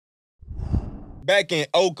back in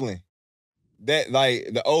Oakland. That like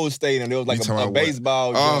the old stadium, there was like a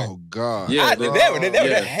baseball. Oh God! Yeah,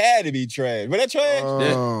 that had to be trash. Was that trash?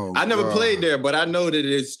 Oh, I never played there, but I know that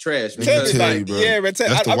it's trash. Because tell you, bro. That's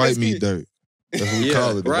the white meat dirt. That's what we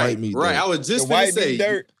call it, the white meat dirt. Right, I was just going to say.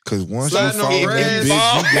 Because once you fall in that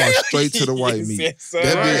bitch, you going straight to the white meat.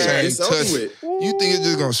 That bitch ain't touch. You think it's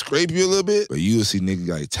just going to scrape you a little bit? But you will see niggas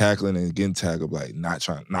like tackling and getting tackled, like not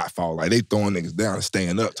fall. Like they throwing niggas down and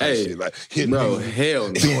staying up type shit. Like hitting hell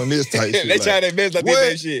no. Doing this type shit. They trying their best like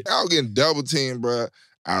that shit. I was getting double teamed, bro.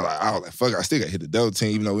 I was like, fuck, I still got hit the double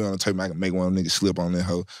team, even though we on the tape, I can make one of them niggas slip on that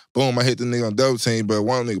hoe. Boom, I hit the nigga on double team, but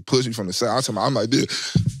one of them nigga pushed me from the side. I'm like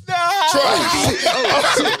this. No! Try it.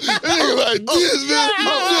 Nigga like this, man.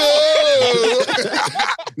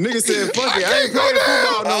 Nigga said, fuck it, I ain't playing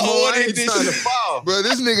football no more. I ain't trying to fall. Bro,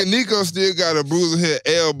 this nigga Nico still got a bruised head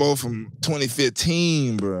elbow from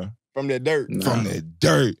 2015, bro. From that dirt. From that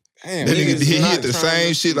dirt. Damn, that nigga he hit the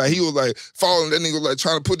same shit. Like, he was like falling. That nigga was like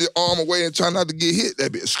trying to put his arm away and trying not to get hit.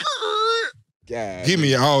 That bitch. God. Give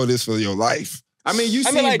me all this for your life. I mean, you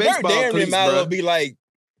see like, baseball Daren might bro. be like,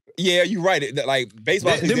 yeah, you're right. Like,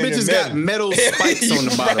 baseball them bitches got metal spikes on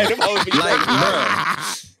the bottom. Like, bro.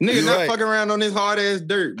 Nigga not fucking around on this hard-ass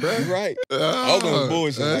dirt, bro. You're right. Oakland was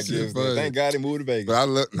bullshit like this, man. Thank God they moved to Vegas. But I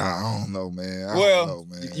don't know, man. I don't know,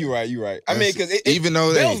 man. You're right. I mean, because even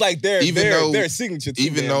though that was like their signature too.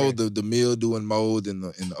 Even though the mildew and mold in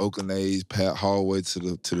the Oakland A's hallway to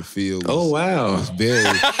the field was, was very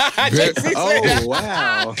oh,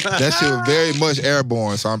 wow. That shit was very much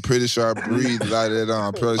airborne, so I'm pretty sure I breathed a lot of that on.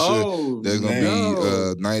 I'm pretty sure there's going to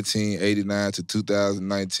be 1989 to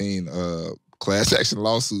 2019 class action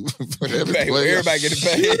lawsuit for every player. Everybody getting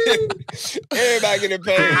paid. Everybody getting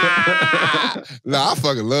paid. Nah, I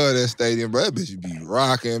fucking love that stadium, bro. That bitch be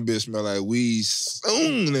rocking. Bitch smell like weed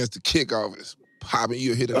soon as the kickoff is popping.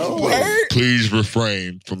 You hit it. Please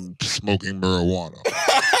refrain from smoking marijuana.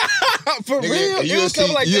 For real? You'll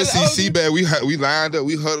see Seabag. We lined up.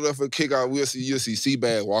 We huddled up for kickoff. You'll see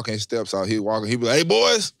Seabag walking steps out here walking. He be like, hey,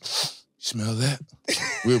 boys. Smell that?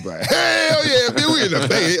 We'll be like, hell yeah, man, we in the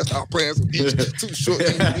Bay. Start playing some DJ. Too short.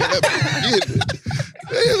 Let's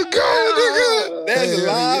go, nigga. That's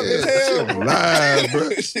live as hell. Shit was live, bro.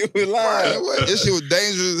 Shit was live. This shit was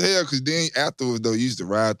dangerous as hell, because then afterwards, though, you used to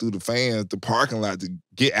ride through the fans, the parking lot to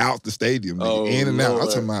get out the stadium, nigga, in and out. I'm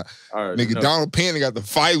talking about, nigga, Donald Penn got to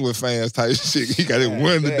fight with fans type shit. He got it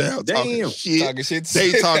window down talking shit.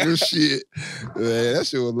 They talking shit. Man, that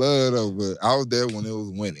shit was love, though, but I was there when it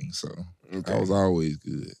was winning, so I was always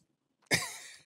good.